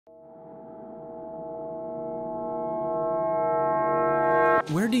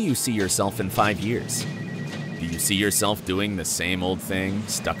Where do you see yourself in 5 years? Do you see yourself doing the same old thing,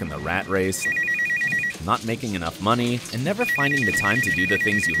 stuck in the rat race, not making enough money, and never finding the time to do the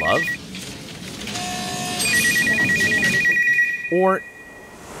things you love? Or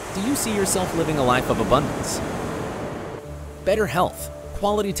do you see yourself living a life of abundance? Better health,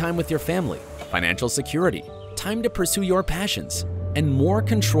 quality time with your family, financial security, time to pursue your passions, and more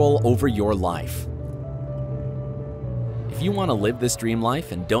control over your life. If you want to live this dream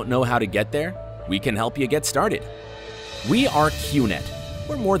life and don't know how to get there, we can help you get started. We are QNET.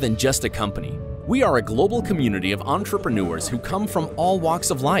 We're more than just a company. We are a global community of entrepreneurs who come from all walks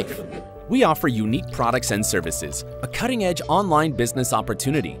of life. We offer unique products and services, a cutting-edge online business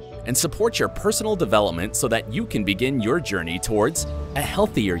opportunity, and support your personal development so that you can begin your journey towards a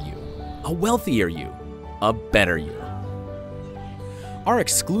healthier you, a wealthier you, a better you. Our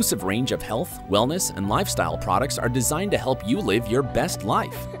exclusive range of health, wellness, and lifestyle products are designed to help you live your best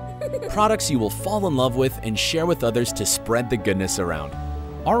life. Products you will fall in love with and share with others to spread the goodness around.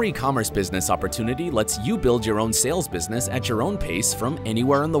 Our e-commerce business opportunity lets you build your own sales business at your own pace from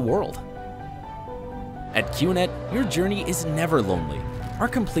anywhere in the world. At QNET, your journey is never lonely. Our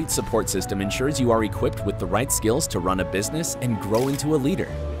complete support system ensures you are equipped with the right skills to run a business and grow into a leader.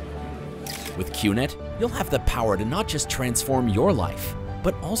 With QNET, you'll have the power to not just transform your life,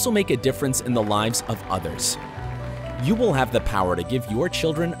 but also make a difference in the lives of others. You will have the power to give your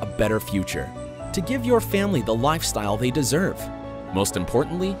children a better future, to give your family the lifestyle they deserve. Most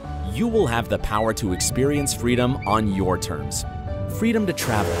importantly, you will have the power to experience freedom on your terms. Freedom to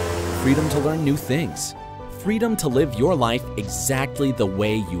travel, freedom to learn new things, freedom to live your life exactly the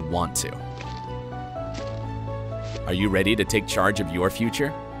way you want to. Are you ready to take charge of your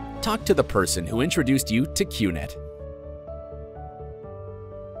future? Talk to the person who introduced you to QNET.